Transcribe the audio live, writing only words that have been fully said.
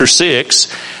6.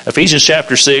 Ephesians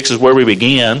chapter 6 is where we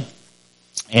began.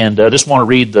 And I just want to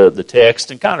read the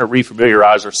text and kind of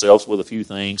refamiliarize ourselves with a few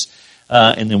things.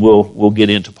 And then we'll get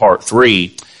into part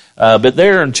 3. But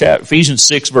there in Ephesians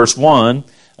 6 verse 1,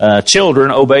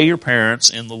 children, obey your parents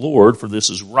in the Lord, for this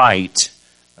is right.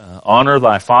 Honor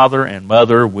thy father and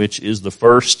mother, which is the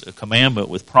first commandment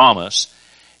with promise.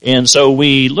 And so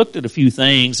we looked at a few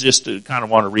things just to kind of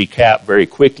want to recap very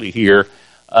quickly here.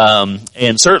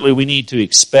 And certainly we need to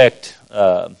expect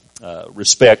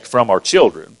respect from our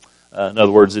children. In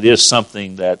other words, it is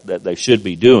something that they should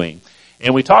be doing.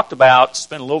 And we spent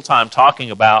a little time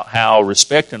talking about how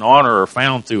respect and honor are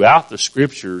found throughout the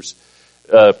Scriptures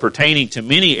pertaining to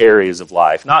many areas of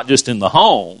life, not just in the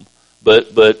home,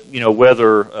 but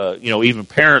whether even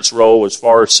parents' role as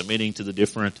far as submitting to the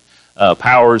different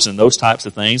powers and those types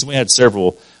of things. And we had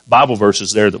several Bible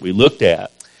verses there that we looked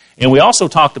at. And we also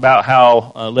talked about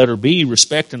how, letter B,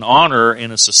 respect and honor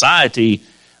in a society,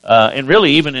 and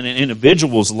really even in an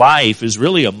individual's life, is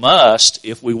really a must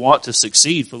if we want to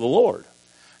succeed for the Lord.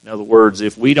 In other words,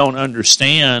 if we don't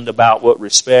understand about what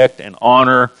respect and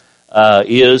honor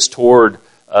is toward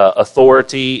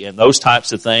authority and those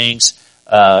types of things,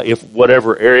 if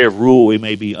whatever area of rule we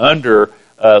may be under,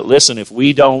 if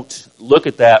we don't look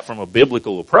at that from a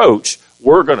biblical approach,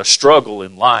 we're going to struggle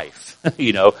in life.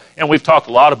 And we've talked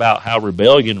a lot about how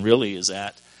rebellion really is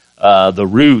at the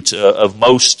root of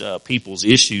most people's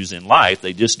issues in life.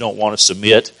 They just don't want to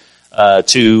submit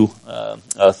to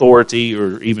authority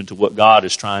or even to what God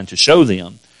is trying to show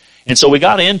them. And so we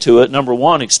got into it. Number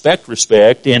one, expect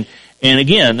respect. And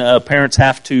again, parents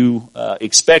have to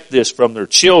expect this from their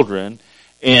children.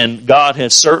 And God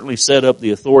has certainly set up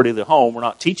the authority of the home. We're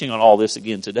not teaching on all this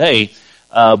again today,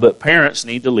 but parents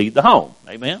need to lead the home.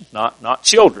 Amen? Not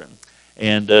children.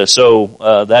 And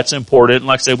so that's important. And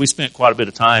like I said, we spent quite a bit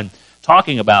of time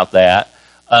talking about that.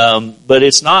 But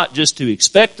it's not just to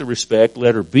expect the respect,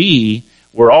 letter B.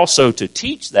 We're also to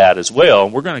teach that as well.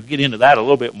 And we're going to get into that a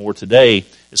little bit more today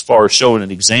as far as showing an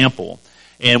example.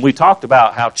 And we talked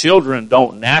about how children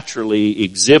don't naturally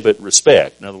exhibit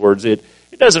respect. In other words, it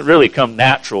doesn't really come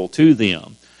natural to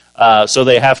them. So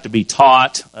they have to be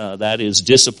taught, that is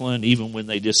disciplined, even when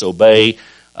they disobey,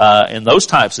 and those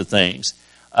types of things.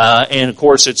 And of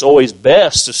course, it's always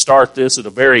best to start this at a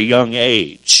very young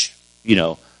age.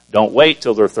 Don't wait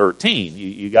till they're 13.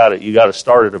 You got to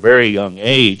start at a very young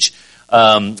age,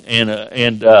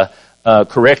 and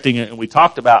correcting it. And we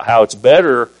talked about how it's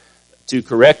better to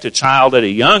correct a child at a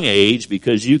young age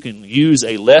because you can use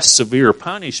a less severe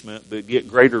punishment but get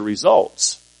greater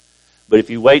results. But if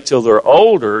you wait till they're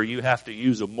older, you have to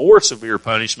use a more severe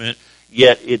punishment.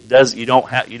 Yet you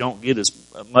don't get as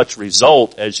much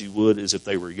result as you would as if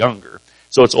they were younger.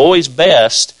 So it's always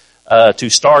best to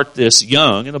start this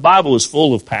young, and the Bible is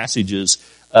full of passages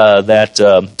that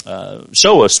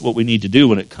show us what we need to do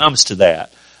when it comes to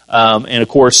that. And of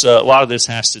course, a lot of this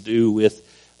has to do with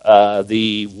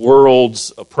the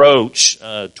world's approach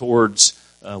towards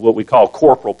what we call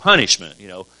corporal punishment.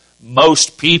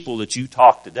 Most people that you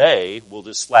talk today will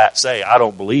just flat say, "I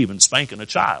don't believe in spanking a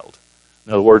child."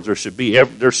 In other words,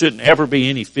 there shouldn't ever be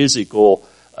any physical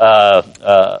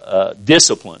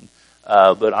discipline.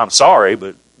 But I'm sorry,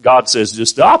 but God says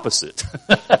just the opposite.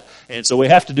 And so we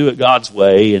have to do it God's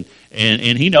way,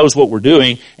 and He knows what we're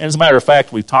doing. And as a matter of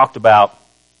fact, we've talked about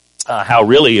how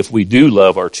really if we do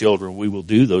love our children, we will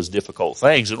do those difficult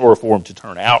things in order for them to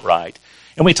turn out right.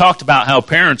 And we talked about how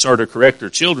parents are to correct their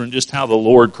children just how the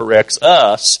Lord corrects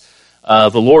us.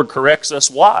 The Lord corrects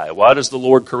us. Why? Why does the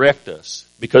Lord correct us?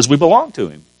 Because we belong to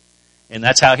Him. And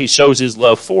that's how He shows His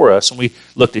love for us. And we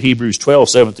looked at Hebrews 12,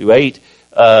 7 through 8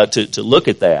 to look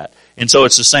at that. And so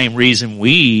it's the same reason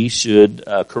we should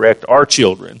correct our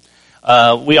children.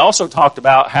 We also talked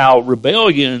about how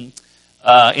rebellion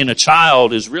in a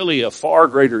child is really a far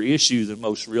greater issue than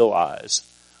most realize.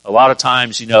 A lot of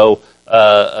times,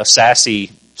 a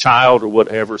sassy child or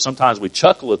whatever, sometimes we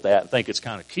chuckle at that and think it's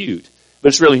kind of cute. But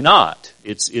it's really not.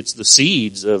 It's the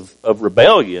seeds of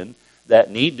rebellion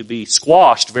that need to be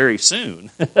squashed very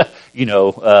soon,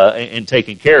 and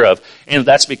taken care of. And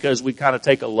that's because we kind of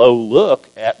take a low look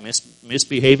at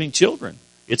misbehaving children.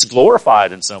 It's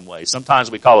glorified in some way. Sometimes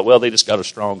we call it, well, they just got a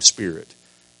strong spirit.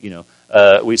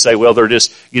 We say, well, they're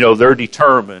just, they're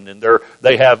determined and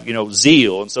they have,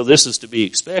 zeal. And so this is to be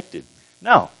expected.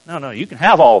 No. You can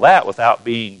have all that without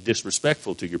being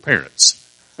disrespectful to your parents.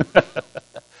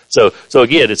 So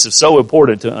again, it's so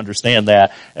important to understand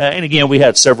that. And again, we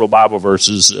had several Bible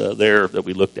verses there that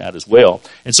we looked at as well.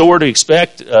 And so we're to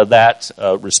expect that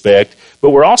respect, but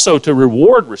we're also to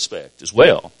reward respect as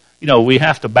well. We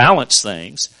have to balance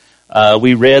things.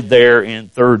 We read there in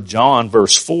 3 John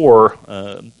verse 4,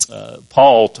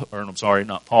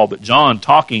 John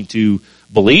talking to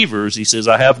believers, he says,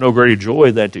 I have no greater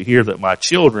joy than to hear that my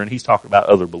children, he's talking about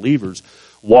other believers,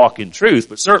 walk in truth.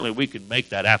 But certainly we can make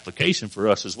that application for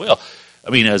us as well. I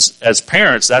mean, as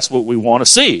parents, that's what we want to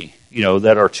see,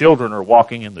 that our children are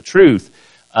walking in the truth.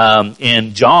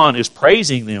 And John is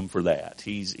praising them for that.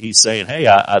 He's saying, hey,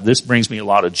 this brings me a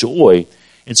lot of joy.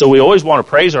 And so we always want to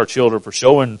praise our children for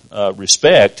showing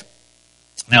respect.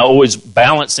 Now, always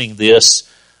balancing this,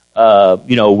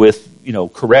 with,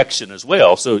 correction as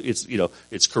well. So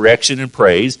it's correction and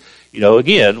praise.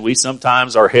 Again, we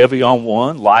sometimes are heavy on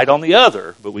one, light on the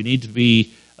other, but we need to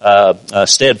be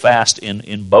steadfast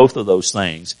in both of those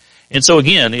things. And so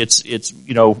again, it's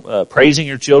praising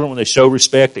your children when they show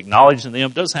respect, acknowledging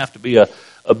them. It doesn't have to be a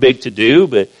big to do,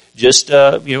 but just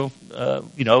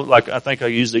like I think I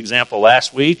used the example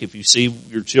last week. If you see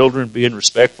your children being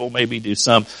respectful, maybe do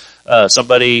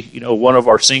somebody, one of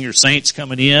our senior saints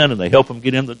coming in and they help them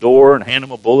get in the door and hand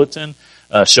them a bulletin,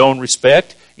 showing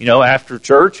respect. After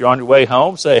church, you're on your way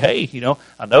home, say, hey,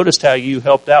 I noticed how you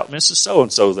helped out Mrs.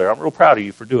 So-and-so there. I'm real proud of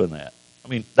you for doing that. I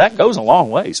mean, that goes a long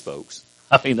ways, folks.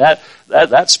 I mean,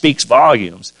 that speaks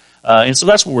volumes. And so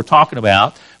that's what we're talking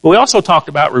about. But we also talked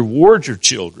about reward your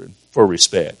children for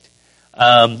respect.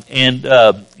 Psalm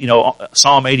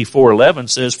 84:11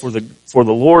 says, for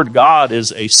the Lord God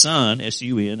is a sun,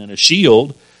 S-U-N, and a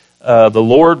shield. The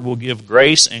Lord will give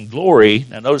grace and glory.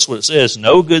 Now notice what it says,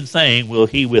 no good thing will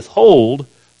he withhold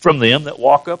from them that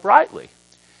walk uprightly.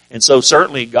 And so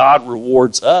certainly God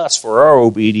rewards us for our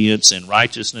obedience and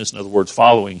righteousness, in other words,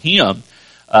 following him.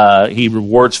 He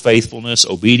rewards faithfulness,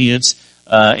 obedience,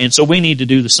 and so we need to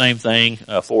do the same thing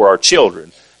for our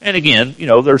children. And again,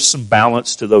 there's some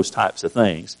balance to those types of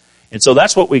things. And so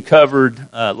that's what we covered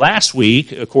last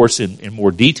week, of course, in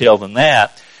more detail than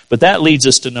that. But that leads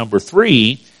us to number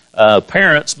 3.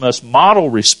 Parents must model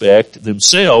respect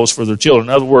themselves for their children.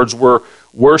 In other words,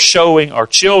 we're showing our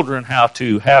children how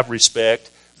to have respect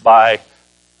by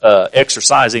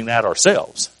exercising that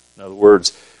ourselves. In other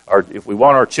words, if we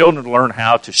want our children to learn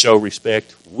how to show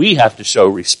respect, we have to show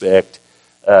respect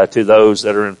to those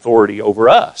that are in authority over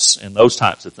us and those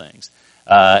types of things.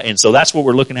 And so that's what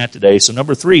we're looking at today. So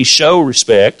number 3, show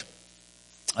respect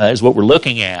is what we're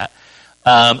looking at.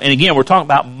 And again, we're talking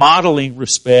about modeling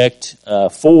respect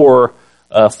for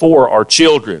our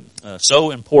children.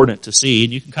 So important to see,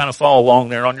 and you can kind of follow along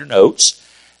there on your notes.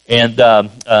 And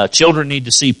children need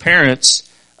to see parents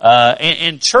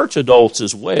and church adults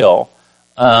as well.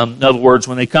 In other words,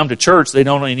 when they come to church, they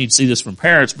don't only need to see this from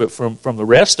parents, but from the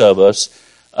rest of us.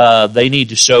 They need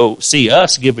to see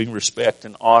us giving respect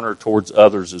and honor towards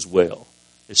others as well.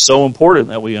 It's so important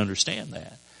that we understand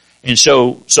that. And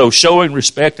so showing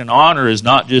respect and honor is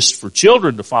not just for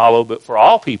children to follow, but for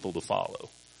all people to follow.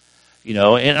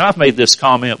 And I've made this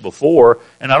comment before,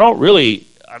 and I'm not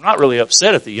really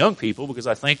upset at the young people because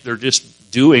I think they're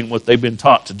just doing what they've been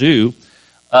taught to do.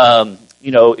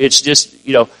 It's just,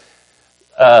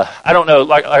 I don't know,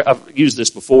 like I've used this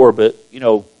before, but,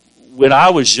 when I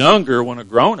was younger, when a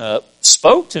grown-up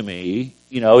spoke to me,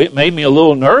 it made me a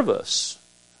little nervous.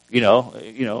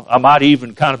 I might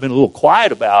even kind of been a little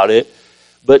quiet about it.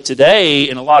 But today,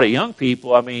 and a lot of young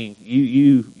people, I mean,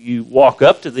 you walk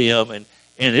up to them and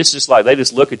it's just like, they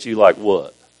just look at you like,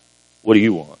 what? What do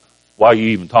you want? Why are you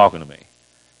even talking to me?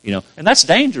 And that's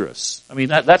dangerous. I mean,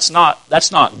 that's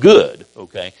not good,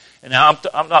 okay? And now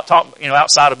I'm not talking,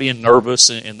 outside of being nervous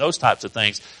and those types of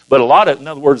things. But in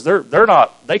other words,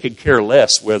 they could care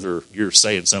less whether you're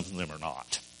saying something to them or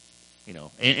not.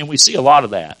 And we see a lot of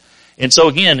that. And so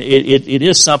again, it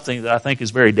is something that I think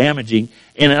is very damaging.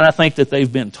 And I think that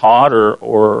they've been taught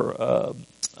or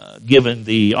given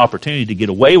the opportunity to get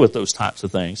away with those types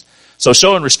of things. So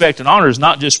showing respect and honor is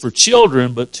not just for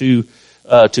children, but to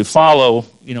follow,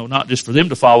 not just for them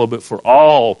to follow, but for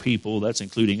all people, that's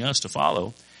including us, to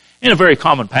follow. In a very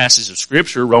common passage of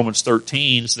Scripture, Romans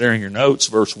 13, it's there in your notes,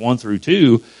 verse 1 through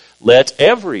 2, let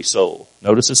every soul,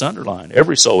 notice it's underlined,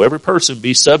 every soul, every person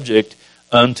be subject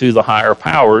unto the higher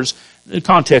powers. The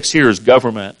context here is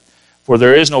government. For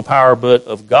there is no power but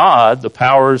of God, the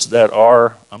powers that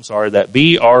are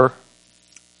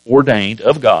ordained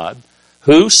of God.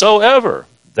 Whosoever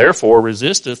therefore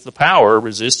resisteth the power,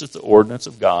 resisteth the ordinance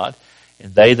of God,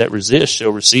 and they that resist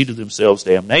shall receive to themselves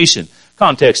damnation.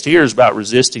 Context here is about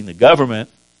resisting the government,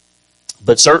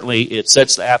 but certainly it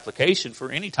sets the application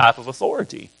for any type of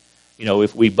authority.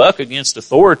 If we buck against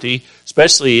authority,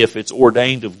 especially if it's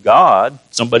ordained of God,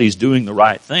 somebody's doing the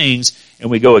right things,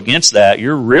 and we go against that,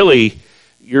 you're really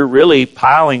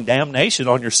piling damnation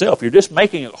on yourself. You're just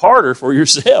making it harder for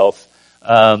yourself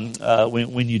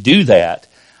when you do that.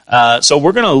 So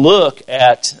we're going to look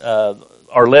at,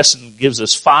 our lesson gives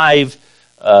us 5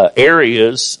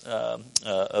 areas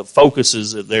of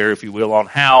focuses there, if you will, on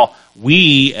how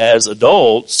we as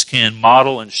adults can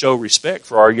model and show respect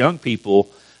for our young people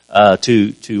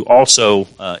to also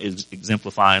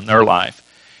exemplify in their life.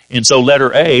 And so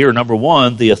letter A, or number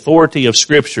 1, the authority of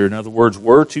Scripture. In other words,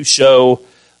 we're to show,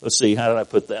 let's see, how did I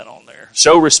put that on there?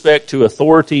 Show respect to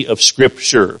authority of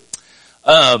Scripture.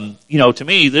 To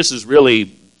me, this is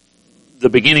really the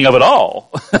beginning of it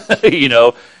all. In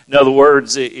other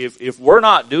words, if we're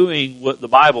not doing what the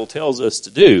Bible tells us to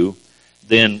do,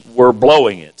 then we're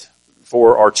blowing it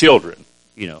for our children.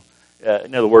 In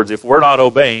other words, if we're not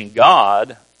obeying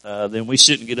God, then we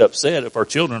shouldn't get upset if our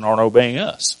children aren't obeying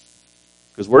us,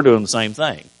 because we're doing the same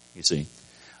thing, you see.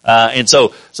 And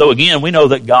so again, we know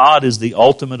that God is the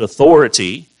ultimate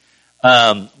authority.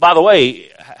 By the way,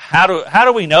 how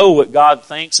do we know what God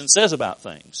thinks and says about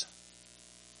things?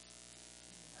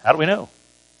 How do we know?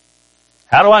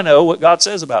 How do I know what God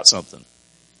says about something?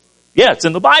 Yeah, it's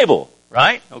in the Bible,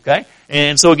 right? Okay.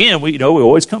 And so again, we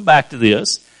always come back to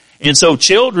this. And so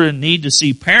children need to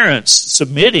see parents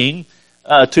submitting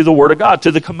to the Word of God,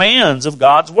 to the commands of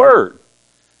God's Word.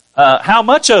 How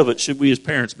much of it should we as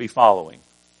parents be following?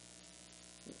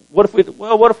 What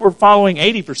if we're following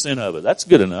 80% of it? That's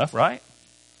good enough, right?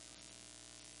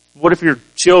 What if your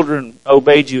children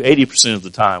obeyed you 80% of the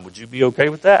time? Would you be okay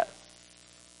with that?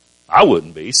 I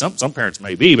wouldn't be. Some parents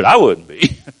may be, but I wouldn't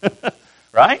be.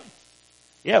 Right?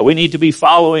 Yeah, we need to be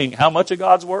following how much of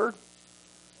God's Word?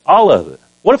 All of it.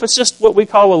 What if it's just what we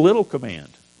call a little command?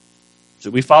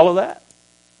 Should we follow that?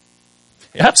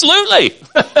 Absolutely.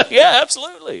 Yeah,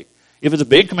 absolutely. If it's a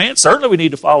big command, certainly we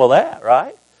need to follow that,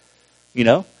 right?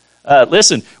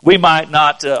 Listen, we might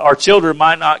not, our children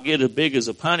might not get as big as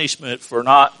a punishment for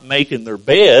not making their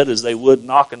bed as they would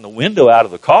knocking the window out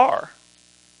of the car.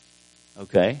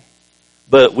 Okay?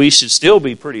 But we should still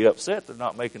be pretty upset they're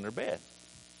not making their bed.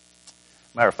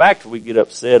 Matter of fact, if we get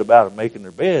upset about them making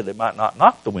their bed, they might not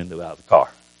knock the window out of the car.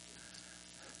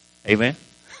 Amen?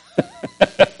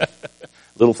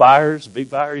 Little fires, big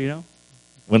fire,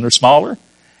 when they're smaller.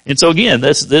 And so again,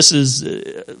 this is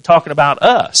talking about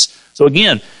us. So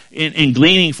again, in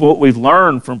gleaning from what we've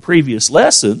learned from previous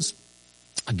lessons,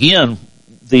 again,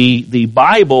 the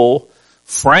Bible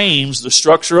frames the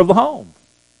structure of the home.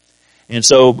 And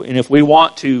if we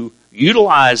want to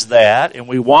utilize that and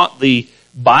we want the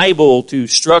Bible to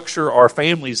structure our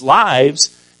families'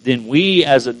 lives, then we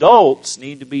as adults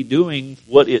need to be doing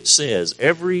what it says.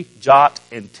 Every jot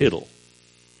and tittle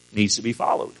needs to be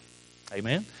followed.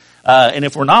 Amen? And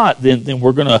if we're not, then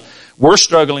we're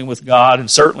struggling with God,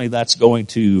 and certainly that's going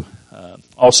to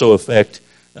also affect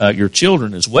your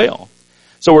children as well.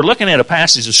 So we're looking at a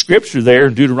passage of Scripture there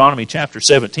in Deuteronomy chapter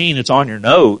 17. It's on your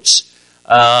notes.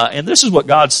 And this is what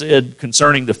God said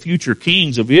concerning the future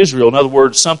kings of Israel. In other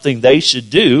words, something they should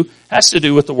do. Has to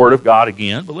do with the Word of God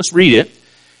again, but let's read it.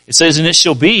 It says, "And it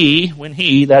shall be, when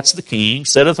he," that's the king,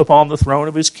 "sitteth upon the throne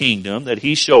of his kingdom, that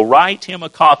he shall write him a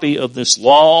copy of this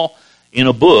law in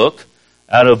a book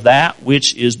out of that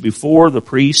which is before the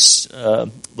priests, the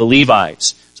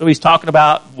Levites." So he's talking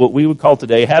about what we would call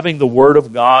today having the Word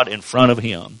of God in front of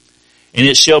him. "And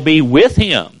it shall be with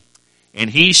him, and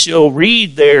he shall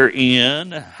read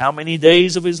therein," how many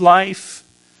days of his life?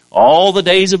 All the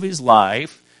days of his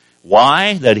life.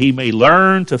 Why? "That he may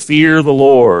learn to fear the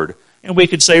Lord." And we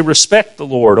could say respect the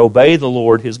Lord, obey the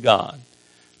Lord his God.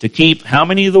 To keep how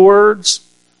many of the words?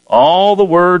 All the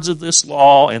words of this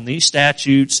law and these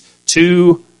statutes,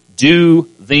 to do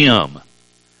them.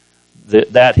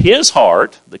 That his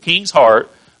heart, the king's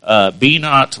heart, be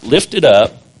not lifted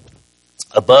up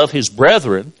above his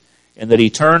brethren, and that he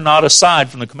turn not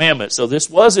aside from the commandment. So this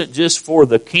wasn't just for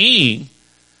the king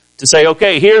to say,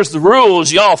 okay, here's the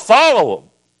rules, y'all follow them.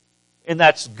 And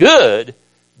that's good,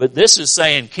 but this is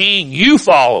saying, king, you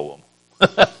follow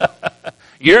them.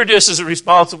 You're just as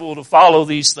responsible to follow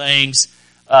these things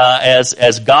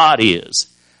as God is.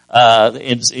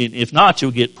 If not,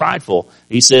 you'll get prideful.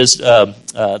 He says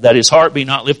that his heart be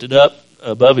not lifted up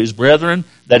above his brethren,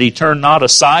 that he turn not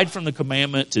aside from the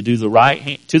commandment to do the right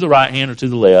hand or to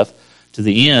the left, to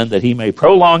the end that he may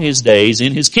prolong his days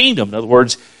in his kingdom. In other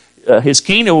words, his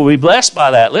kingdom will be blessed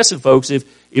by that. Listen, folks,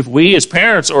 if we as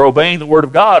parents are obeying the Word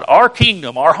of God, our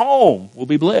kingdom, our home will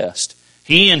be blessed.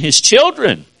 He and his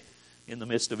children in the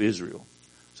midst of Israel.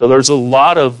 So there's a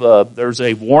lot of, there's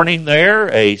a warning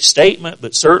there, a statement,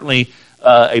 but certainly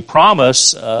a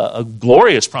promise, a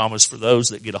glorious promise for those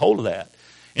that get a hold of that.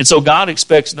 And so God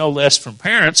expects no less from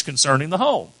parents concerning the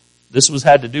home. This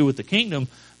had to do with the kingdom,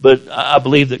 but I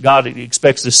believe that God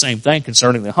expects the same thing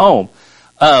concerning the home.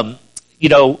 You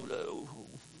know,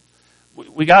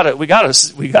 we gotta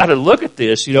look at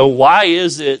this. You know, why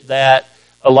is it that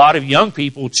a lot of young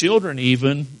people, children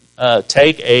even,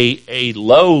 take a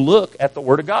low look at the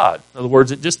Word of God? In other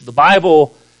words, the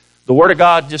Bible, the Word of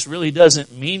God just really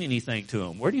doesn't mean anything to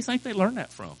them. Where do you think they learn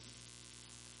that from?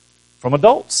 From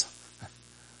adults.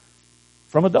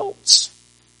 From adults.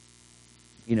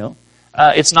 You know,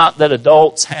 it's not that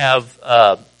adults have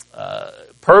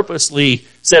purposely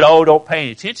said, "Oh, don't pay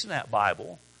any attention to that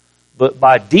Bible," but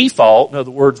by default, in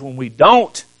other words, when we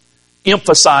don't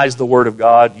emphasize the Word of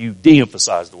God, you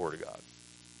de-emphasize the Word of God.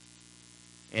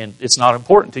 And it's not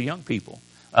important to young people.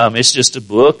 It's just a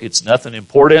book. It's nothing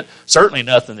important. Certainly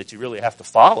nothing that you really have to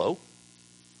follow.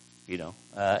 You know,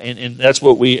 and that's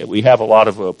what we have a lot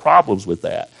of problems with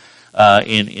that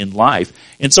in life.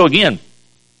 And so again,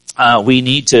 we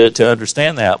need to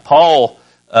understand that. Paul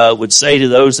would say to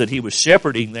those that he was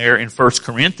shepherding there in 1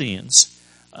 Corinthians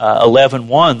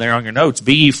 11:1 there on your notes,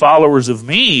 "Be ye followers of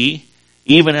me,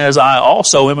 even as I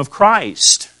also am of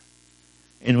Christ."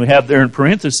 And we have there in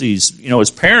parentheses, you know,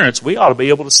 as parents, we ought to be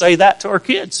able to say that to our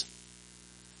kids.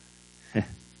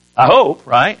 I hope,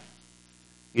 right?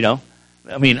 You know,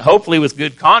 I mean, hopefully with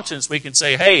good conscience we can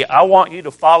say, "Hey, I want you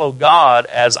to follow God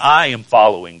as I am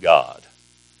following God."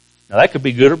 Now that could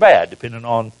be good or bad, depending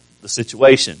on the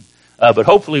situation. But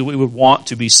hopefully we would want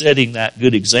to be setting that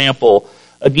good example,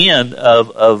 again,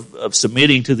 of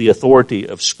submitting to the authority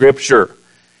of Scripture.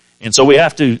 And so we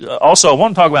have to, also I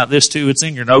want to talk about this too, it's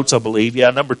in your notes I believe.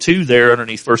 Yeah, number 2 there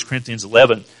underneath 1 Corinthians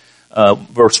 11,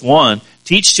 verse 1.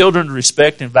 Teach children to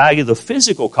respect and value the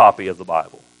physical copy of the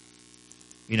Bible.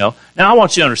 You know, now I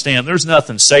want you to understand there's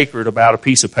nothing sacred about a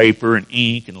piece of paper and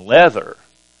ink and leather.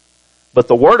 But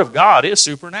the Word of God is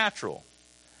supernatural.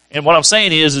 And what I'm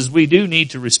saying is we do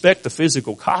need to respect the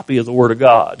physical copy of the Word of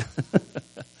God.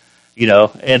 You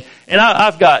know, and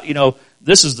I've got, you know,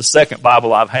 this is the second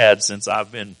Bible I've had since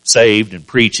I've been saved and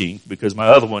preaching, because my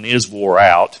other one is wore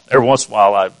out. Every once in a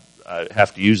while I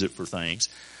have to use it for things.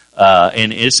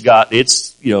 And it's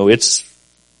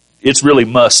really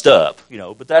mussed up, you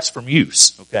know, but that's from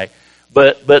use, okay?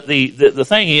 But the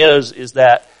thing is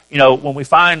that, you know, when we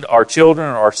find our children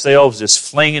or ourselves just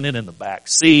flinging it in the back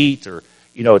seat, or,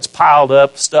 you know, it's piled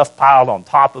up, stuff piled on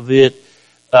top of it,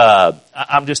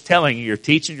 I'm just telling you, you're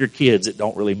teaching your kids it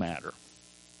don't really matter.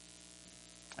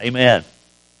 Amen.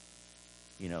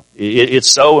 You know,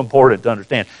 it's so important to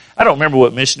understand. I don't remember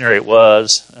what missionary it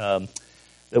was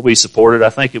that we supported. I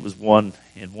think it was one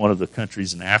in one of the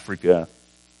countries in Africa.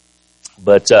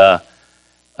 But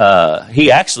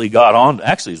he actually got on.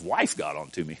 Actually, his wife got on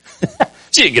to me.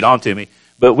 She didn't get on to me.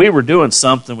 But we were doing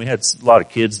something. We had a lot of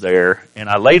kids there. And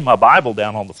I laid my Bible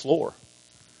down on the floor.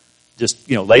 Just,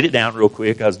 you know, laid it down real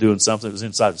quick. I was doing something that was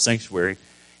inside the sanctuary.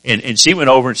 And she went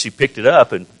over and she picked it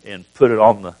up and put it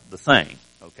on the thing.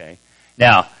 Okay.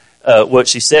 Now, what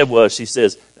she said was,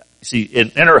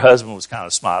 and her husband was kind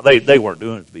of smiling. They weren't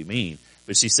doing it to be mean,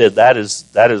 but she said that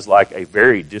is like a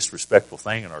very disrespectful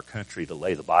thing in our country to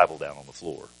lay the Bible down on the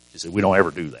floor. She said, we don't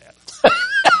ever do that.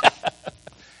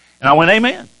 And I went,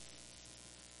 amen.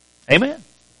 Amen.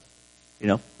 You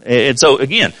know, and so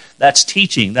again, that's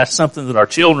teaching. That's something that our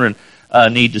children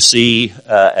need to see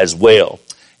as well.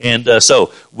 And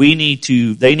so they need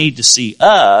to see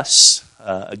us,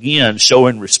 again,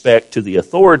 showing respect to the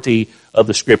authority of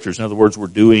the Scriptures. In other words, we're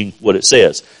doing what it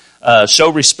says.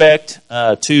 Show respect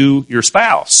to your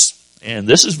spouse. And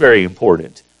this is very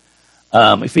important.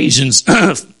 Ephesians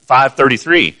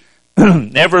 5:33.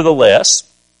 Nevertheless,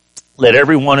 let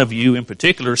every one of you in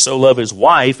particular so love his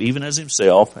wife, even as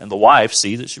himself, and the wife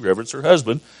see that she reverence her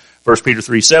husband. 1 Peter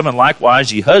 3:7.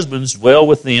 Likewise, ye husbands, dwell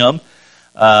with them,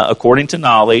 according to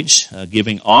knowledge,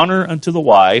 giving honor unto the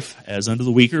wife as unto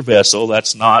the weaker vessel.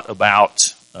 That's not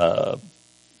about,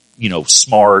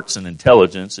 smarts and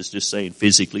intelligence. It's just saying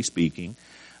physically speaking.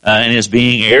 And as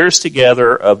being heirs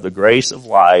together of the grace of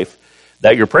life,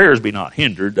 that your prayers be not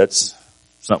hindered. That's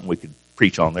something we could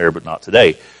preach on there, but not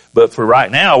today. But for right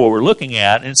now, what we're looking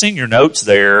at, and it's in your notes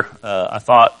there, I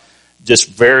thought just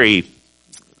very,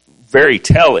 very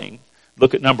telling.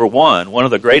 Look at number 1. One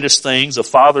of the greatest things a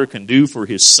father can do for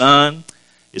his son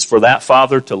is for that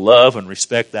father to love and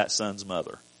respect that son's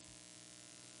mother.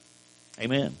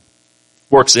 Amen.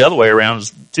 Works the other way around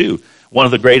too. One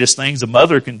of the greatest things a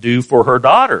mother can do for her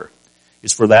daughter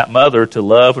is for that mother to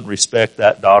love and respect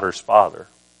that daughter's father.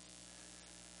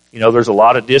 You know, there's a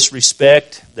lot of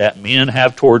disrespect that men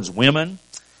have towards women.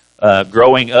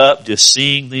 Growing up, just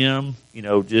seeing them,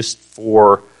 just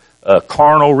for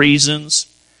carnal reasons.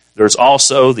 There's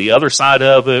also the other side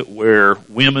of it where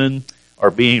women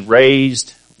are being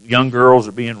raised, young girls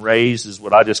are being raised as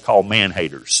what I just call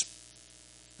man-haters.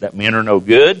 That men are no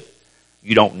good.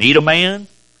 You don't need a man.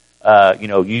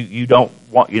 You don't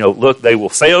want, look, they will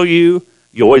fail you.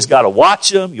 You always got to watch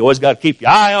them. You always got to keep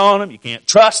your eye on them. You can't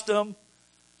trust them.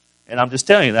 And I'm just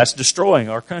telling you, that's destroying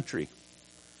our country.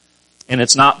 And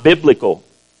it's not biblical.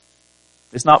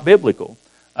 It's not biblical.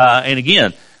 And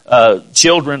again,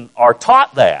 children are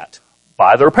taught that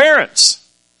by their parents.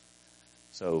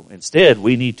 So instead,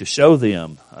 we need to show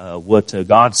them what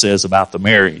God says about the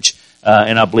marriage.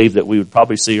 And I believe that we would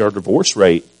probably see our divorce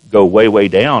rate go way, way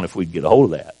down if we'd get a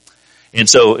hold of that. And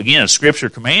so, again, Scripture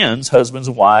commands husbands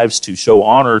and wives to show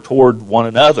honor toward one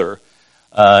another.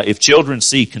 If children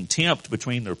see contempt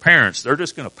between their parents, they're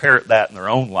just going to parrot that in their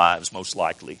own lives, most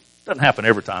likely. Doesn't happen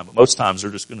every time, but most times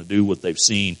they're just going to do what they've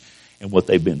seen and what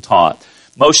they've been taught.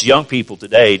 Most young people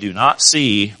today do not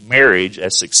see marriage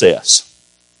as success.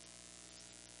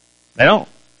 They don't.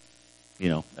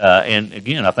 And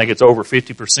again, I think it's over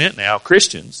 50% now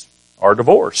Christians are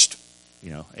divorced.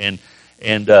 And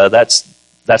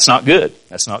that's not good.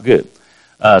 That's not good.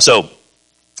 So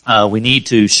we need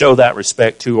to show that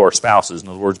respect to our spouses. In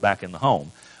other words, back in the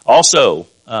home. Also,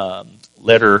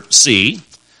 letter C,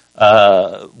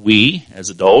 we as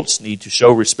adults need to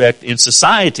show respect in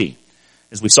society.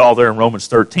 As we saw there in Romans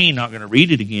 13, not going to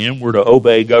read it again, we're to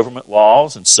obey government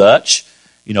laws and such,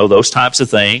 those types of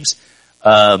things.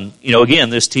 Again,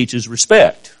 this teaches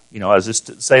respect. I was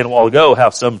just saying a while ago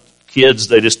how some kids,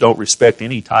 they just don't respect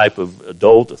any type of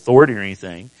adult authority or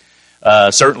anything.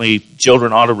 Certainly,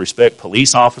 children ought to respect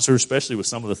police officers, especially with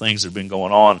some of the things that have been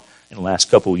going on in the last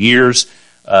couple of years.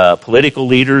 Political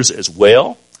leaders as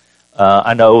well.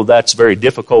 I know that's very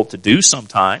difficult to do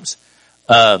sometimes.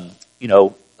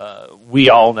 We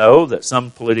all know that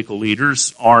some political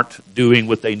leaders aren't doing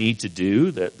what they need to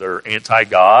do, that they're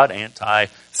anti-God,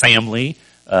 anti-family,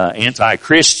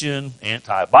 anti-Christian,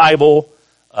 anti-Bible,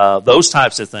 those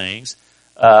types of things.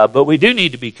 But we do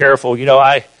need to be careful.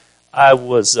 I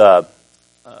was, where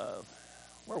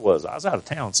was I? I was out of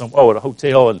town, at a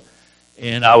hotel,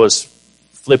 and I was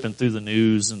flipping through the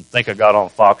news and think I got on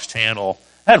Fox Channel.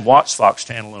 I hadn't watched Fox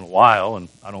Channel in a while, and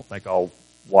I don't think I'll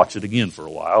watch it again for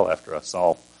a while after I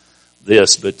saw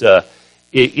this. But, I'm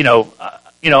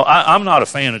not a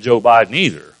fan of Joe Biden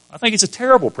either. I think he's a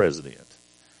terrible president,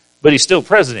 but he's still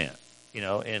president,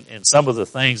 and some of the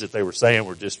things that they were saying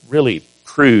were just really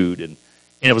crude, and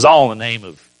it was all in the name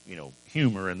of,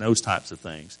 humor and those types of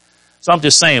things. So I'm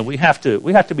just saying we have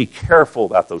to be careful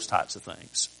about those types of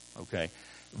things. Okay.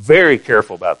 Very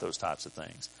careful about those types of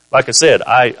things. Like I said,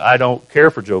 I don't care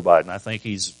for Joe Biden. I think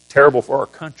he's terrible for our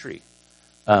country.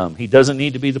 He doesn't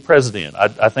need to be the president.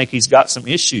 I think he's got some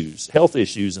issues, health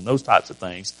issues and those types of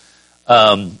things.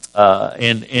 I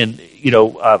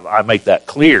make that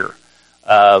clear.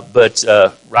 But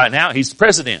right now he's the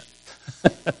president,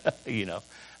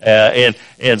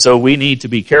 and so we need to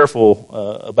be careful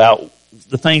about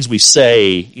the things we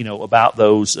say, about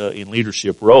those in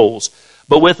leadership roles.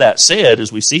 But with that said,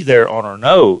 as we see there on our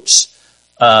notes,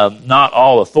 not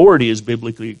all authority is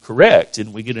biblically correct.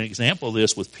 And we get an example of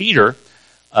this with Peter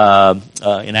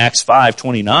in Acts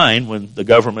 5:29, when the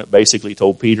government basically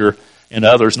told Peter and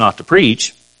others not to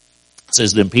preach. It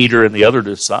says, then Peter and the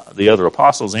other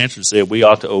apostles answered and said, we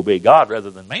ought to obey God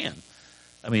rather than man.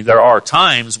 I mean, there are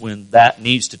times when that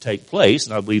needs to take place,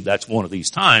 and I believe that's one of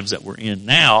these times that we're in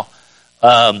now.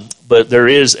 But there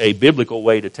is a biblical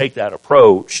way to take that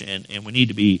approach, and we need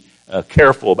to be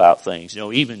careful about things.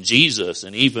 Even Jesus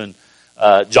and even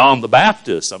John the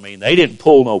Baptist, I mean, they didn't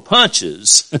pull no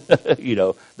punches.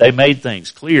 They made things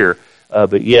clear,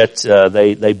 but yet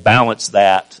they balanced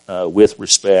that with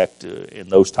respect and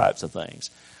those types of things.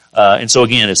 And so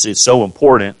again, it's so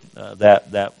important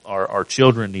that our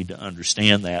children need to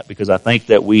understand that, because I think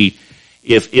that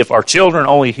if our children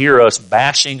only hear us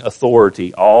bashing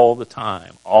authority all the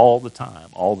time,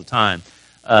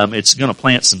 it's going to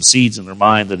plant some seeds in their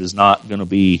mind that is not going to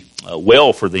be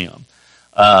well for them.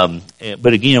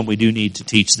 But again, we do need to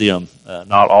teach them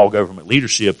not all government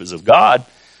leadership is of God.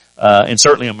 And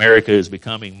certainly America is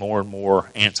becoming more and more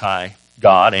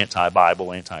anti-God,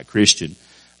 anti-Bible, anti-Christian.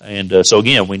 And so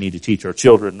again, we need to teach our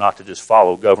children not to just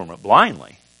follow government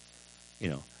blindly.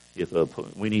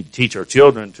 We need to teach our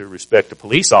children to respect a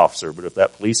police officer, but if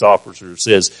that police officer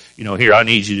says, here, I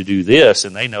need you to do this,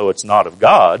 and they know it's not of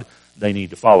God, they need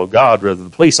to follow God rather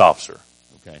than the police officer.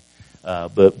 Okay,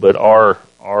 but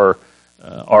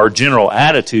our general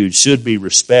attitude should be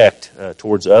respect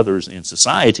towards others in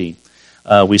society.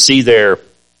 We see there,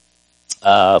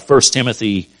 1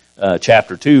 Timothy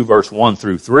chapter 2, verse 1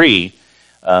 through 3.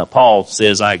 Paul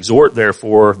says, I exhort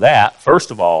therefore that,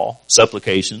 first of all,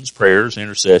 supplications, prayers,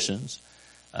 intercessions,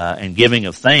 and giving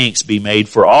of thanks be made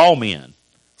for all men,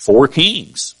 for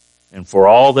kings, and for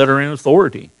all that are in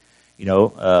authority.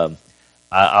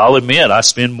 I'll admit I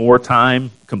spend more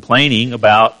time complaining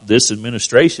about this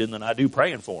administration than I do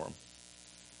praying for them.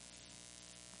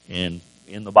 And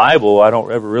in the Bible, I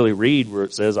don't ever really read where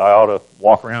it says I ought to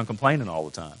walk around complaining all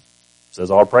the time. It says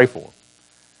I ought to pray for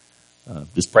them.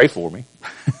 Just pray for me.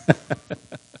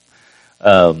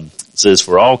 It says,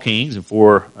 for all kings and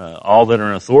for all that are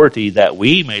in authority, that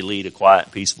we may lead a quiet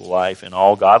and peaceable life in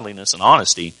all godliness and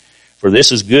honesty. For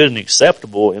this is good and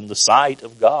acceptable in the sight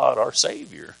of God, our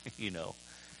Savior.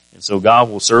 And so God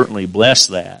will certainly bless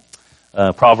that.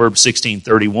 Proverbs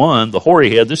 16:31, the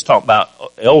hoary head, this talk about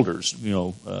elders,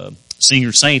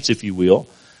 senior saints, if you will.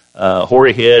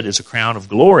 Hoary head is a crown of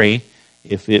glory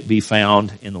if it be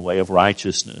found in the way of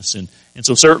righteousness. And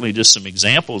so certainly just some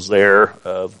examples there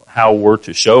of how we're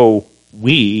to show,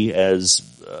 we as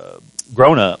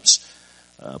grown-ups,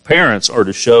 parents are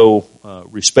to show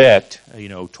respect,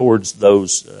 towards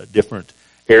those different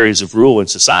areas of rule in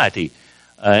society.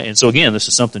 And so again, this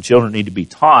is something children need to be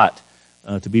taught,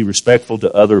 to be respectful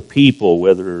to other people,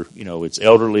 whether, it's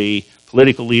elderly,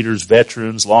 political leaders,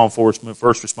 veterans, law enforcement,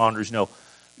 first responders,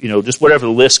 just whatever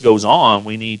the list goes on,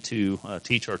 we need to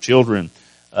teach our children.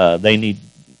 We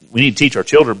need to teach our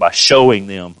children by showing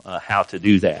them how to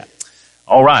do that.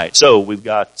 All right, so we've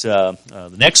got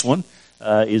the next one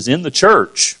is in the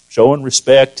church, showing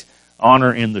respect,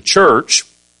 honor in the church,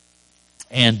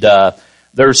 and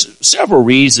there's several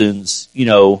reasons,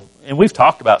 and we've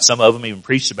talked about some of them, even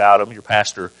preached about them. Your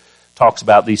pastor talks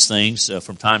about these things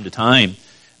from time to time.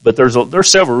 But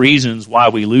there's several reasons why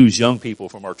we lose young people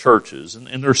from our churches,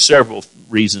 and there's several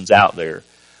reasons out there.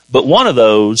 But one of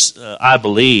those, I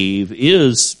believe,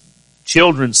 is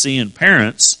children seeing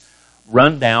parents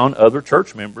run down other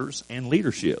church members and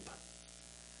leadership.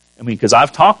 Because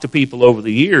I've talked to people over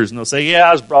the years, and they'll say, yeah,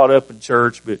 I was brought up in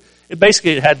church, but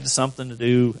it had something to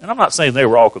do, and I'm not saying they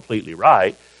were all completely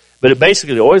right, but it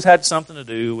basically always had something to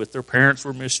do with their parents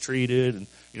were mistreated, and,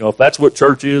 if that's what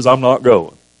church is, I'm not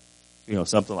going.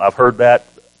 Something, I've heard that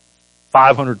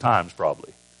 500 times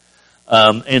probably.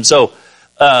 And so,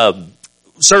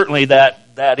 certainly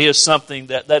that is something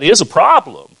that is a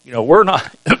problem. We're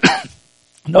not,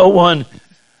 no one,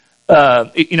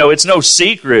 it's no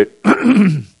secret,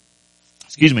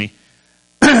 excuse me,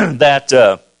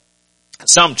 that,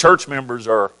 some church members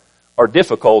are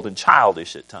difficult and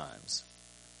childish at times.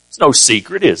 It's no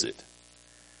secret, is it?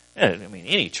 And,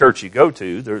 any church you go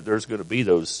to, there's going to be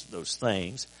those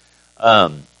things.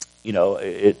 I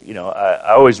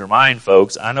always remind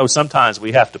folks, I know sometimes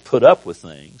we have to put up with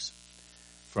things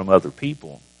from other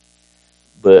people,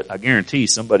 but I guarantee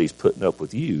somebody's putting up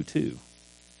with you too.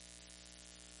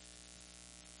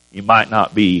 You might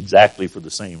not be exactly for the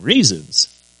same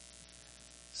reasons.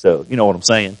 So, you know what I'm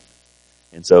saying?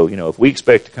 And so, if we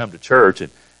expect to come to church,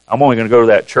 and I'm only going to go to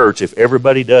that church if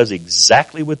everybody does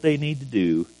exactly what they need to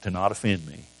do to not offend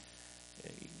me,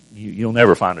 you'll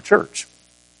never find a church.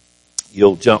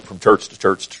 You'll jump from church to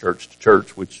church to church to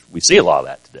church, which we see a lot of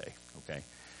that today. Okay,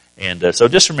 and so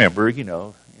just remember,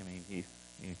 the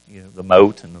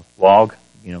moat and the log,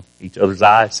 each other's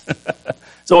eyes.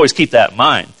 So always keep that in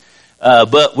mind.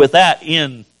 But with that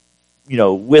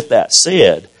with that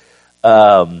said,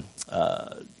 there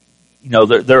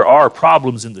are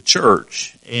problems in the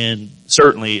church, and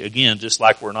certainly, again, just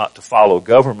like we're not to follow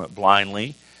government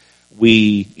blindly,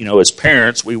 we, as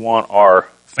parents, we want our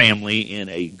family in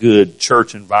a good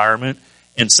church environment,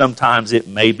 and sometimes it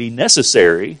may be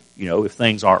necessary, if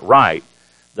things aren't right.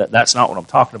 That's not what I'm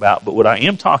talking about. But what I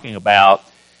am talking about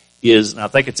is, and I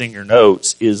think it's in your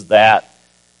notes, is that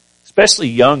especially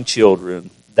young children,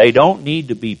 they don't need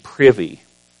to be privy.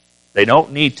 They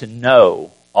don't need to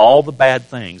know all the bad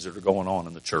things that are going on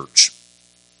in the church.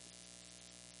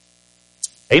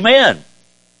 Amen.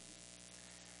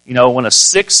 When a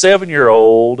 6,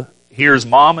 7-year-old hears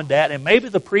mom and dad, and maybe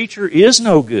the preacher is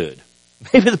no good.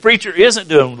 Maybe the preacher isn't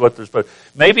doing what they're supposed to.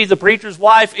 Maybe the preacher's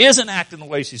wife isn't acting the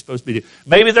way she's supposed to be doing.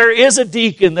 Maybe there is a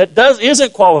deacon that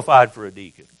isn't qualified for a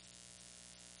deacon.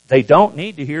 They don't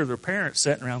need to hear their parents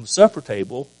sitting around the supper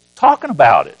table talking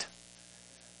about it.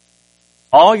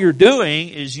 All you're doing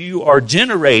is you are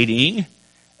generating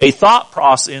a thought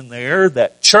process in there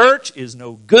that church is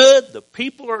no good, the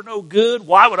people are no good.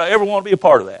 Why would I ever want to be a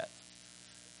part of that?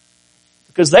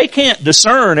 Because they can't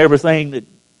discern everything that,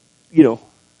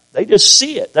 they just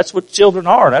see it. That's what children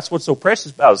are. That's what's so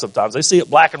precious about it sometimes. They see it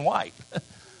black and white.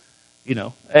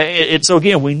 And so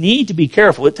again, we need to be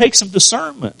careful. It takes some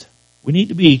discernment. We need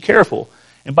to be careful.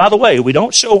 And by the way, we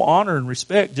don't show honor and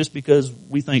respect just because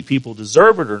we think people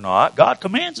deserve it or not. God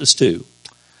commands us to.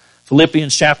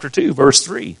 Philippians chapter 2, verse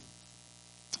 3.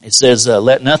 It says,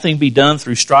 let nothing be done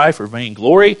through strife or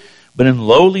vainglory, but in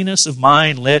lowliness of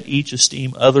mind let each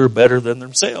esteem other better than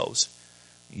themselves.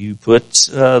 You put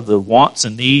the wants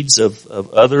and needs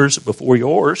of others before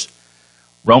yours.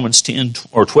 Romans 10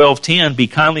 or 12:10, be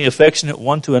kindly affectionate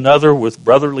one to another with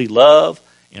brotherly love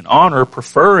and honor,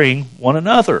 preferring one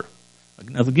another.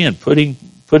 Again, putting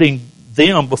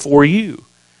them before you.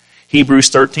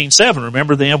 Hebrews 13:7,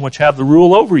 remember them which have the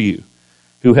rule over you,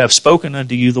 who have spoken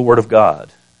unto you the word of God,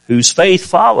 whose faith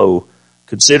follow,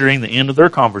 considering the end of their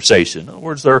conversation. In other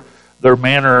words, their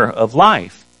manner of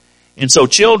life. And so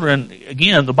children,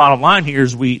 again, the bottom line here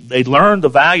is they learn the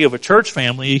value of a church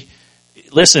family.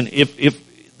 Listen, if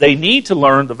they need to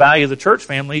learn the value of the church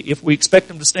family if we expect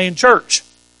them to stay in church.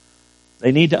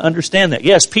 They need to understand that.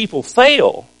 Yes, people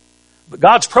fail, but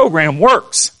God's program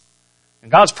works.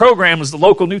 And God's program is the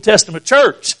local New Testament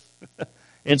church.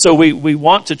 And so we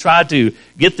want to try to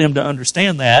get them to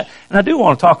understand that. And I do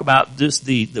want to talk about this,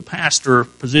 the pastor,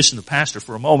 position of pastor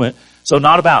for a moment. So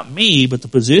not about me, but the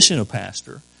position of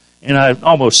pastor. And I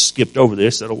almost skipped over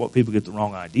this. I don't want people to get the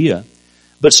wrong idea.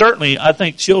 But certainly, I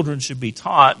think children should be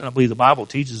taught, and I believe the Bible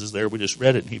teaches us there, we just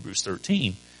read it in Hebrews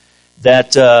 13,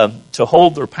 that to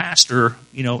hold their pastor,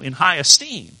 in high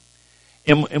esteem.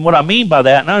 And what I mean by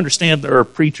that, and I understand there are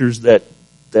preachers that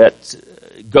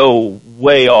go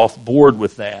way off board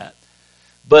with that,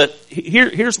 but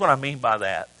here's what I mean by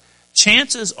that.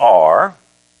 Chances are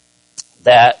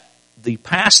that the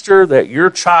pastor that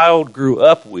your child grew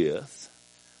up with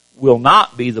will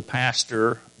not be the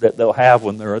pastor that they'll have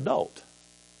when they're adult.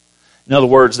 In other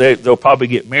words, they'll probably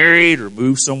get married or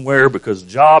move somewhere because of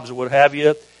jobs or what have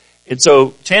you. And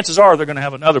so chances are they're going to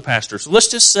have another pastor. So let's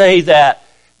just say that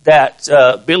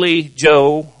Billy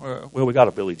Joe, we got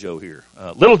a Billy Joe here.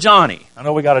 Little Johnny. I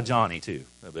know we got a Johnny too.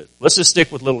 But let's just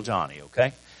stick with little Johnny,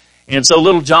 okay? And so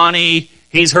little Johnny,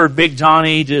 he's heard Big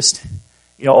Johnny just,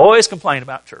 always complain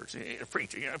about church.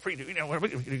 Preacher,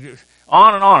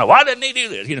 on and on. Why didn't he do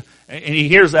this? And he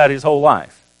hears that his whole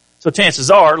life. So chances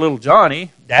are, little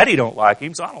Johnny, Daddy don't like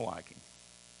him, so I don't like him.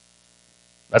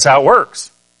 That's how it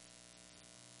works.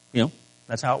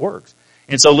 That's how it works.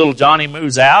 And so little Johnny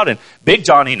moves out, and Big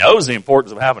Johnny knows the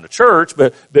importance of having a church,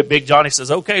 but Big Johnny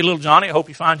says, okay, little Johnny, I hope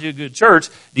you find you a good church.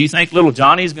 Do you think little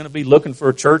Johnny is going to be looking for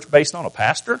a church based on a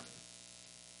pastor?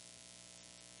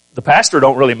 The pastor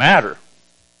don't really matter.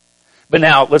 But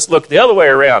now, let's look the other way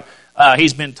around.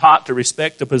 He's been taught to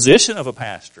respect the position of a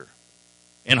pastor.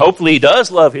 And hopefully he does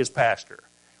love his pastor.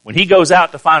 When he goes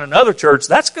out to find another church,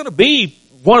 that's going to be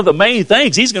one of the main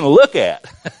things he's going to look at.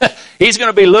 He's going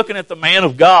to be looking at the man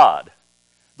of God,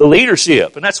 the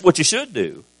leadership, and that's what you should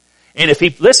do. And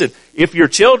if your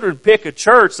children pick a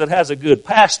church that has a good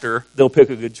pastor, they'll pick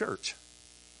a good church.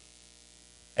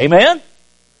 Amen?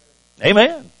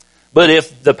 Amen. But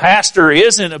if the pastor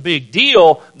isn't a big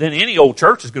deal, then any old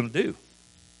church is going to do.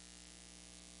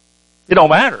 It don't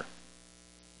matter.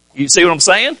 You see what I'm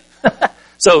saying?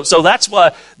 So that's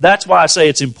why I say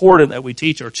it's important that we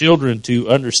teach our children to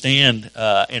understand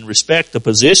and respect the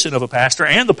position of a pastor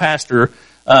and the pastor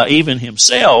even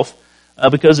himself,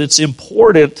 because it's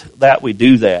important that we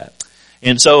do that.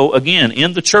 And so again,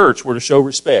 in the church, we're to show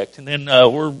respect. And then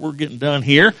we're getting done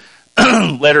here.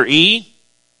 Letter E,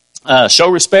 show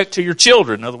respect to your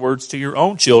children. In other words, to your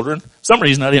own children. For some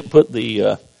reason I didn't put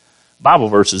the Bible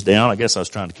verses down. I guess I was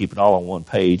trying to keep it all on one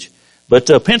page.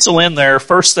 But pencil in there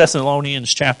 1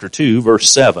 Thessalonians chapter 2,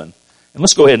 verse 7. And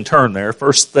let's go ahead and turn there.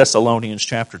 1 Thessalonians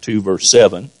chapter 2, verse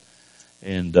 7.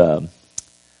 And like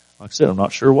I said, I'm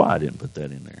not sure why I didn't put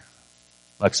that in there.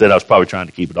 Like I said, I was probably trying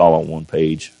to keep it all on one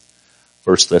page.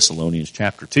 1 Thessalonians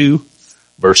chapter 2,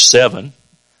 verse 7.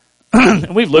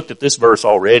 And we've looked at this verse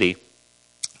already,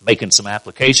 making some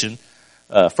application.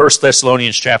 1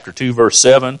 Thessalonians chapter 2, verse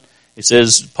 7. It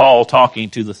says, Paul talking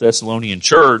to the Thessalonian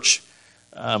church,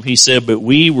 he said, but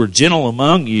we were gentle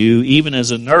among you, even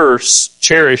as a nurse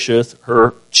cherisheth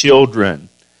her children.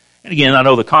 And again, I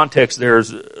know the context there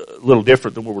is a little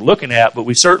different than what we're looking at, but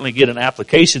we certainly get an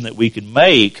application that we can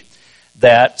make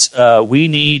that we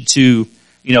need to,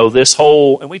 this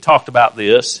whole, and we talked about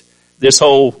this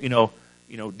whole,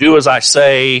 do as I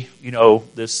say,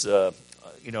 this,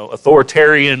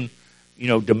 authoritarian,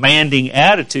 demanding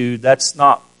attitude, that's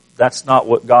not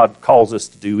what God calls us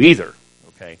to do either.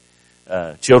 Okay.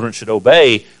 Children should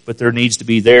obey, but there needs to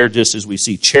be there just as we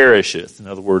see cherisheth. In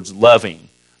other words, loving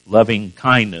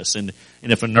kindness. And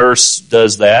if a nurse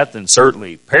does that, then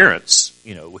certainly parents,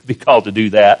 would be called to do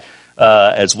that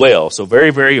as well. So very,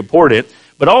 very important.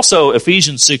 But also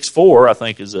Ephesians 6:4, I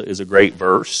think, is a great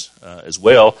verse as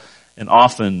well, an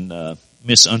often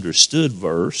misunderstood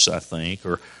verse, I think,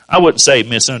 or I wouldn't say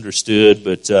misunderstood,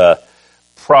 but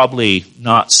probably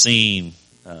not seen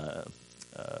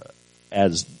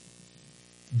as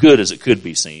good as it could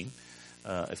be seen.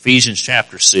 Ephesians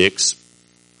chapter 6,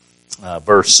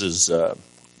 verse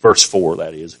 4,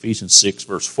 that is. Ephesians 6,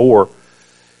 verse 4.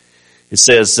 It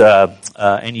says,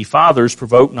 and ye fathers,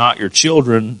 provoke not your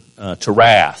children to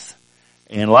wrath.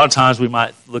 And a lot of times we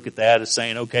might look at that as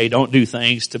saying, okay, don't do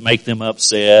things to make them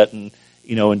upset and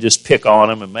just pick on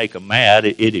them and make them mad.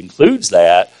 It includes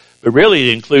that, but really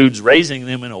it includes raising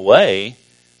them in a way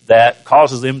that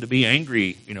causes them to be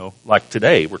angry, like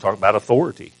today. We're talking about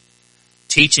authority.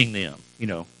 Teaching them,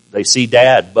 they see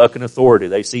dad bucking authority.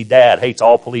 They see dad hates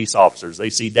all police officers. They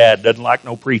see dad doesn't like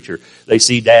no preacher. They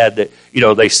see dad that,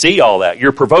 they see all that.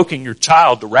 You're provoking your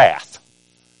child to wrath.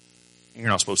 You're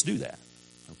not supposed to do that.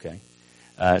 Okay.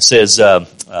 It says,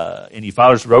 and ye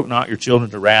fathers provoke not your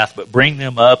children to wrath, but bring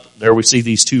them up. There we see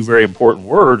these two very important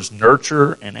words,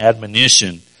 nurture and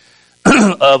admonition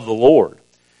of the Lord.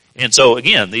 And so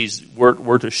again,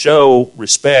 we're to show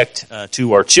respect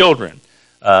to our children.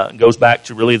 It goes back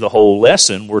to really the whole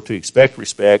lesson. We're to expect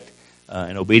respect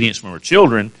and obedience from our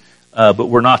children, but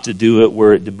we're not to do it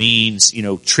where it demeans,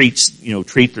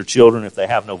 treat their children if they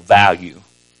have no value.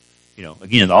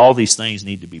 Again, all these things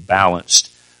need to be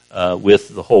balanced with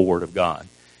the whole Word of God.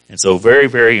 And so very,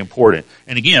 very important.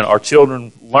 And again, our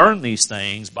children learn these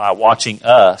things by watching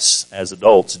us as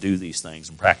adults do these things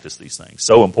and practice these things.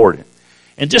 So important.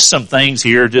 And just some things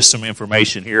here, just some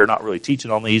information here, not really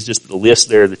teaching on these, just a list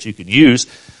there that you can use.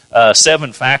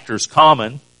 7 factors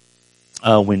common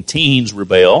when teens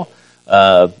rebel.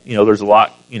 There's a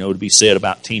lot, to be said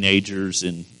about teenagers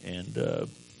and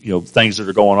things that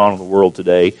are going on in the world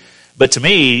today. But to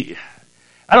me,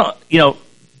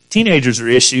 teenagers are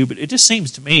an issue, but it just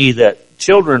seems to me that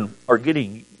children are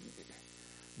getting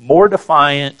more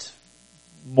defiant,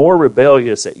 more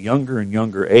rebellious at younger and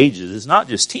younger ages. It's not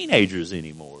just teenagers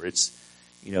anymore. It's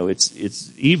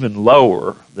even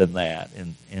lower than that,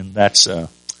 and that's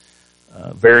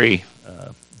very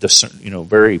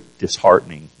very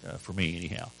disheartening for me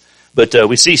anyhow. But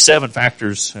we see 7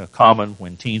 factors common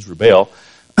when teens rebel.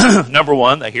 Number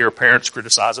 1, they hear parents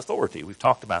criticize authority. We've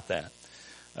talked about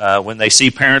that. When they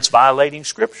see parents violating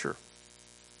Scripture.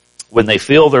 When they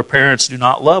feel their parents do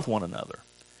not love one another.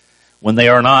 When they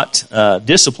are not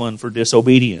disciplined for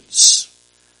disobedience.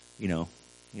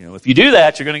 If you do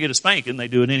that, you're going to get a spanking. They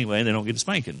do it anyway, and they don't get a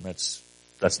spanking.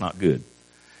 That's not good.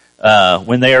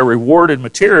 When they are rewarded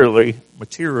materially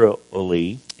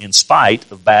in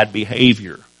spite of bad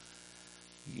behavior.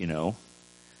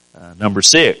 Number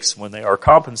 6, when they are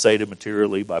compensated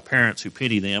materially by parents who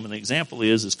pity them, and the example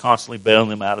is constantly bailing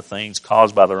them out of things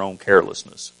caused by their own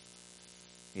carelessness.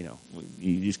 You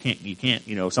just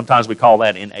can't, sometimes we call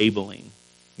that enabling.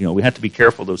 We have to be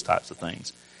careful of those types of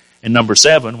things. And number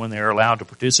 7, when they are allowed to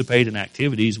participate in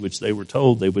activities which they were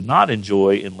told they would not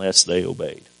enjoy unless they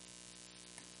obeyed.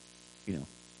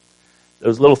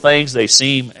 Those little things, they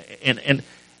seem, and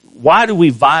why do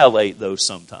we violate those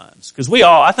sometimes? Because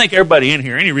I think everybody in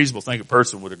here, any reasonable thinking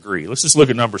person would agree. Let's just look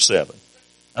at number 7.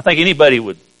 I think anybody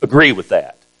would agree with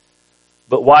that.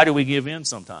 But why do we give in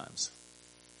sometimes?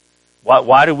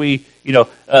 Why do we,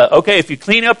 okay, if you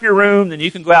clean up your room, then you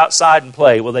can go outside and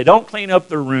play. Well, they don't clean up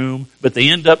their room, but they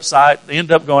end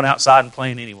up going outside and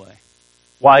playing anyway.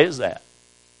 Why is that?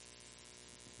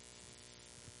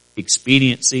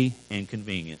 Expediency and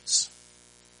convenience.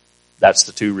 That's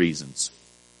the 2 reasons.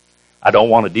 I don't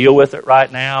want to deal with it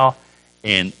right now,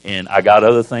 and I got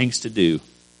other things to do.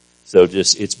 So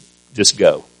just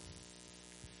go.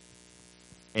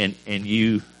 And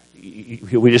we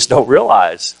just don't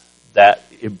realize that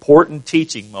important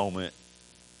teaching moment,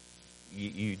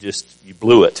 you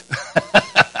blew it.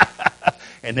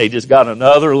 And they just got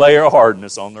another layer of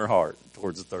hardness on their heart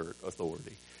towards the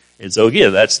authority. And so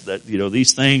again,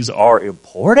 these things are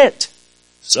important.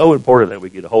 So important that we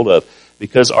get a hold of.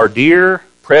 Because our dear,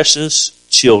 precious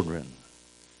children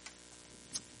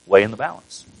weigh in the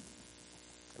balance.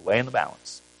 They weigh in the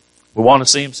balance. We want to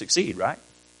see them succeed, right?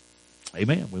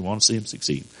 Amen. We want to see them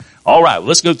succeed. All right, well,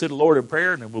 let's go to the Lord in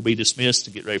prayer, and then we'll be dismissed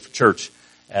to get ready for church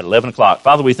at 11 o'clock.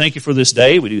 Father, we thank you for this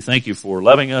day. We do thank you for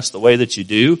loving us the way that you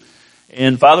do.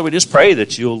 And Father, we just pray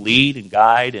that you'll lead and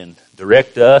guide and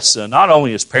direct us, not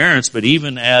only as parents, but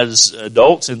even as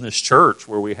adults in this church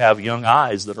where we have young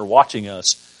eyes that are watching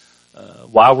us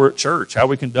while we're at church, how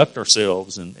we conduct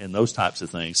ourselves and those types of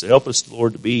things. So help us,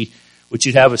 Lord, to be what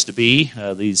you'd have us to be,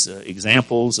 these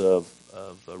examples of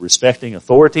respecting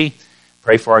authority.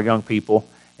 Pray for our young people.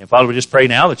 And Father, we just pray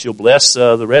now that you'll bless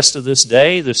the rest of this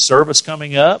day, this service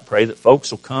coming up. Pray that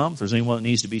folks will come. If there's anyone that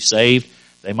needs to be saved,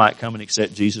 they might come and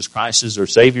accept Jesus Christ as their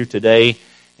Savior today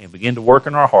and begin to work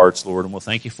in our hearts, Lord. And we'll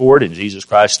thank you for it. In Jesus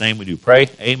Christ's name we do pray.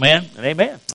 Amen and amen.